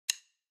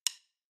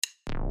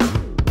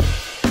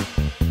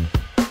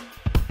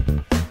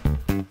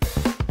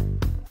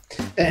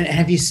And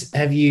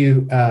have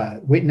you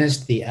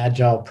witnessed the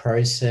agile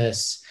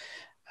process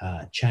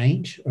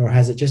change, or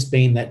has it just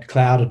been that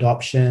cloud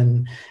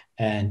adoption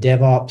and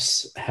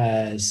DevOps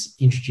has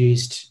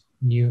introduced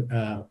new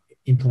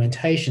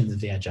implementations of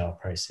the agile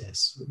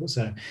process?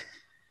 So,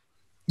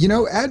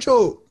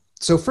 Agile.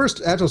 So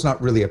first, Agile is not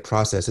really a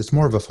process. It's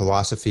more of a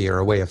philosophy or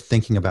a way of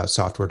thinking about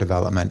software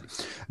development.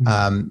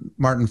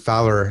 Martin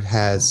Fowler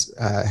has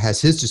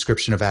his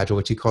description of Agile,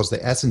 which he calls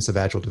the essence of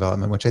Agile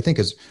development, which I think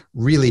is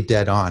really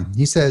dead on.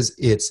 He says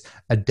it's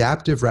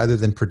adaptive rather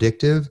than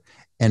predictive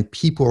and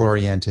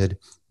people-oriented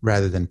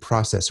rather than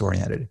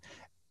process-oriented.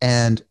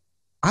 And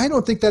I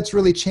don't think that's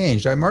really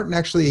changed. Martin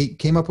actually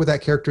came up with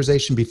that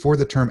characterization before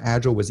the term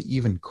Agile was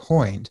even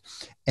coined.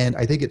 And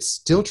I think it's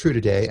still true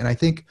today. And I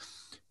think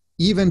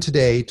even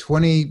today,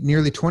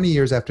 nearly 20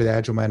 years after the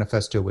Agile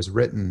Manifesto was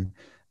written,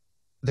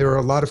 there are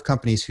a lot of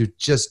companies who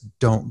just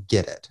don't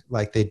get it.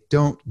 Like, they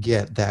don't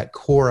get that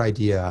core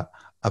idea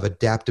of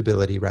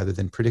adaptability rather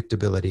than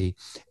predictability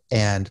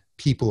and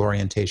people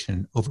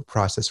orientation over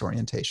process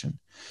orientation.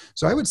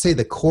 So I would say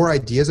the core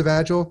ideas of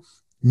Agile,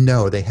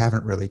 no, they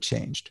haven't really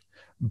changed.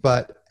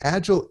 But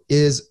Agile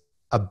is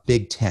a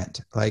big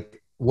tent. Like,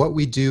 what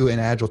we do in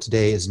Agile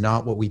today is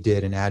not what we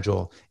did in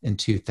Agile in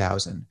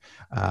 2000.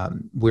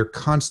 We're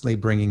constantly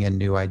bringing in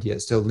new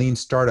ideas. So Lean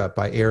Startup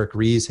by Eric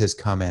Ries has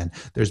come in.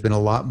 There's been a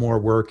lot more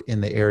work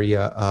in the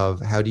area of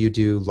how do you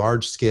do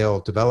large-scale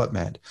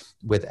development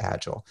with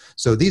Agile.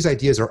 So these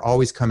ideas are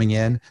always coming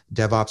in.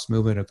 DevOps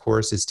movement, of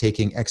course, is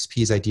taking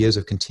XP's ideas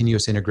of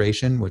continuous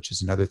integration, which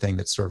is another thing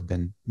that's sort of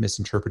been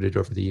misinterpreted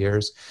over the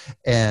years,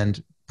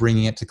 and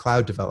bringing it to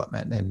cloud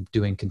development and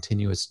doing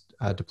continuous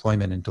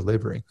deployment and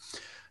delivery.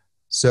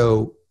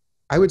 So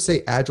I would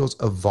say Agile's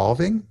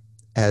evolving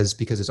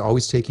because it's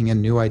always taking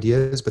in new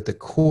ideas, but the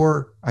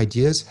core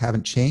ideas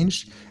haven't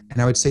changed.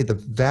 And I would say the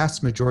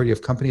vast majority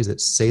of companies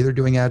that say they're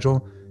doing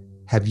Agile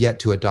have yet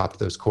to adopt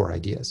those core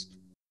ideas.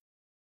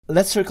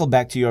 Let's circle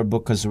back to your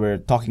book, because we're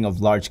talking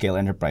of large-scale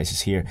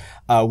enterprises here,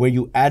 where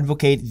you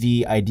advocate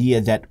the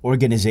idea that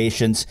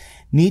organizations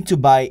need to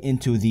buy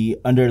into the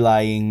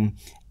underlying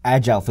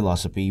Agile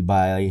philosophy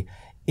by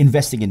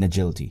investing in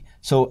agility.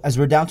 So as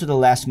we're down to the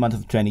last month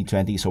of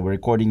 2020, so we're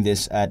recording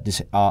this at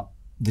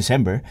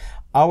December,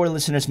 our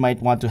listeners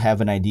might want to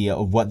have an idea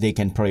of what they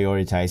can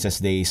prioritize as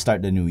they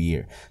start the new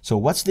year. So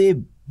what's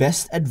the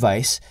best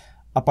advice,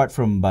 apart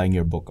from buying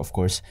your book, of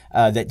course,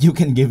 that you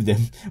can give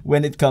them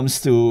when it comes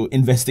to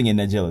investing in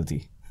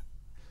agility?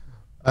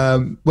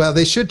 Well,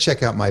 they should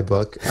check out my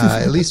book,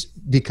 at least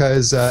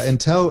because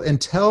until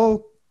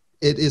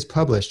it is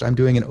published, I'm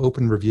doing an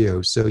open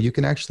review. So you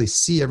can actually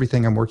see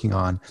everything I'm working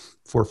on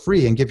for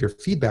free and give your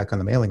feedback on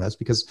the mailing list,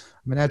 because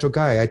I'm an Agile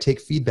guy. I take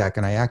feedback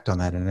and I act on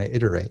that and I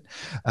iterate.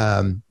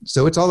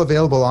 So it's all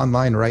available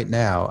online right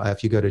now.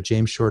 If you go to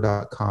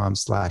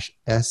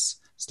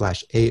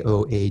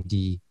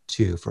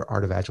jamesshore.com/s/AOAD2 for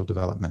Art of Agile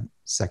Development,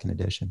 2nd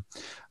edition.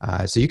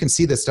 So you can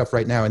see this stuff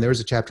right now. And there is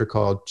a chapter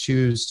called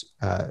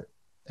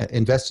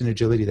Invest in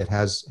Agility that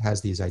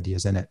has these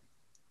ideas in it.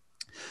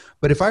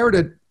 But if I were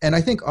to, and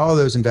I think all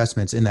those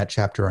investments in that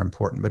chapter are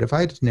important, but if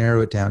I had to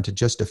narrow it down to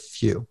just a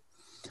few,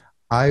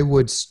 I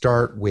would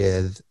start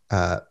with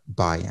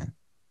buy-in.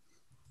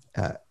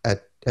 A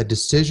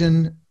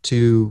decision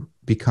to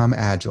become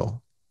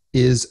Agile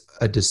is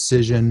a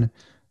decision,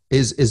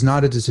 is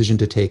not a decision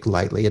to take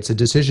lightly. It's a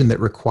decision that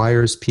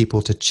requires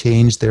people to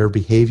change their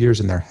behaviors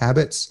and their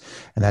habits.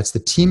 And that's the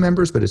team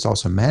members, but it's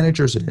also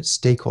managers and it's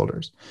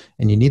stakeholders.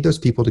 And you need those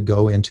people to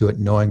go into it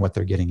knowing what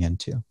they're getting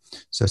into.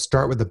 So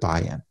start with the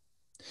buy-in.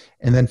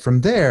 And then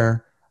from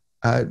there,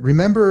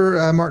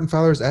 remember Martin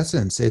Fowler's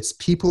essence. It's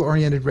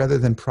people-oriented rather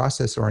than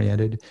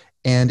process-oriented,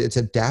 and it's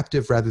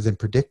adaptive rather than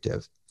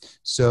predictive.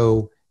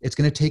 So it's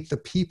going to take the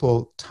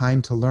people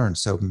time to learn.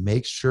 So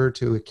make sure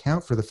to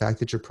account for the fact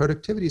that your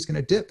productivity is going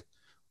to dip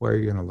where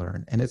you're going to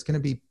learn. And it's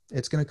going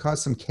to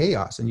cause some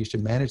chaos, and you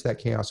should manage that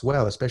chaos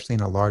well, especially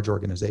in a large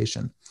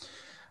organization.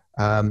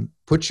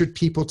 Put your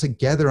people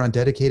together on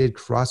dedicated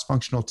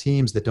cross-functional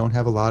teams that don't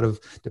have a lot of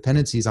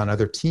dependencies on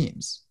other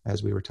teams,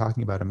 as we were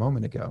talking about a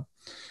moment ago.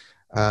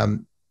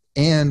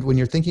 And when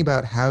you're thinking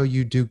about how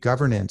you do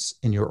governance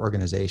in your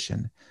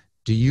organization,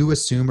 do you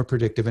assume a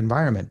predictive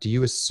environment? Do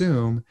you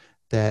assume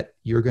that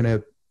you're going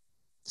to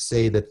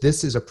say that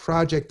this is a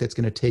project that's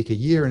going to take a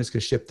year and it's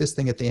going to ship this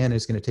thing at the end and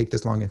it's going to take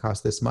this long and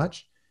cost this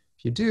much?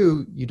 If you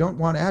do, you don't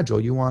want Agile,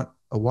 you want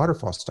a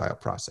waterfall style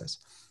process.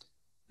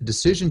 The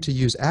decision to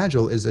use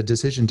Agile is a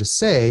decision to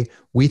say,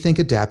 we think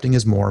adapting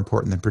is more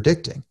important than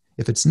predicting.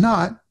 If it's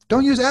not,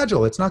 don't use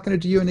Agile. It's not going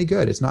to do you any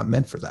good. It's not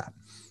meant for that.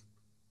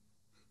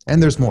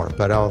 And there's more,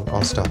 but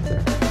I'll stop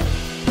there.